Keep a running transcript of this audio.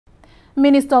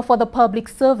Minister for the Public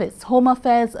Service, Home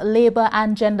Affairs, Labor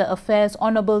and Gender Affairs,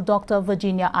 Honorable Dr.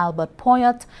 Virginia Albert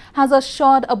Poyotte, has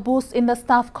assured a boost in the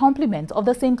staff complement of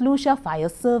the Saint Lucia Fire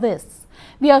Service.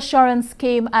 The assurance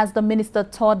came as the minister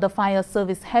toured the fire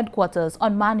service headquarters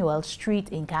on Manoel Street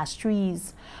in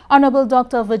Castries. Honorable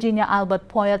Dr. Virginia Albert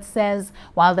Poyotte says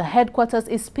while the headquarters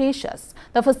is spacious,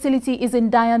 the facility is in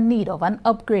dire need of an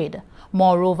upgrade.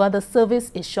 Moreover, the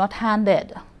service is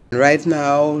short-handed. Right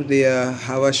now, they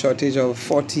have a shortage of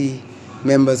 40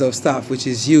 members of staff, which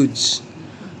is huge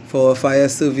for a fire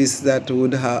service that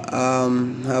would have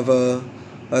a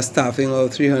staffing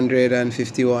of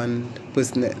 351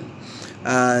 personnel.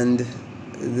 And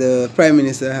the Prime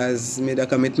Minister has made a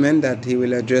commitment that he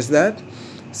will address that.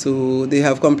 So they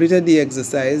have completed the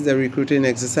exercise, the recruiting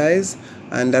exercise,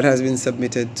 and that has been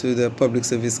submitted to the Public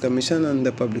Service Commission and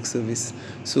the Public Service.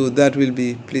 So that will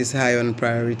be placed high on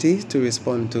priority to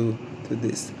respond to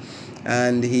this.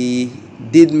 And he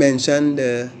did mention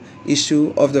the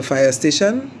issue of the fire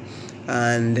station,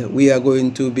 and we are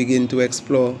going to begin to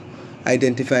explore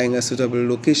identifying a suitable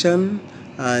location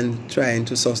and trying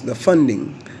to source the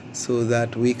funding so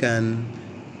that we can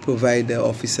provide the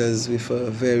officers with a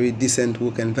very decent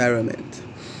work environment.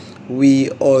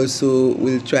 We also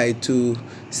will try to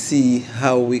see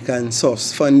how we can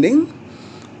source funding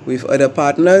with other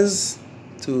partners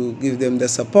to give them the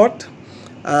support.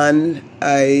 And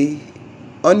I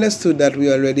understood that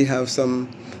we already have some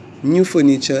new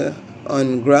furniture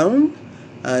on ground,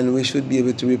 and we should be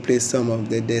able to replace some of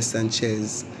the desks and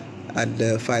chairs at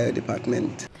the fire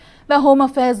department. The Home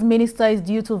Affairs Minister is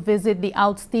due to visit the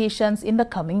outstations in the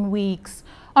coming weeks.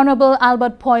 Honorable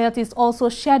Albert Poyotte is also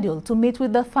scheduled to meet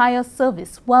with the Fire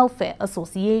Service Welfare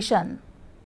Association.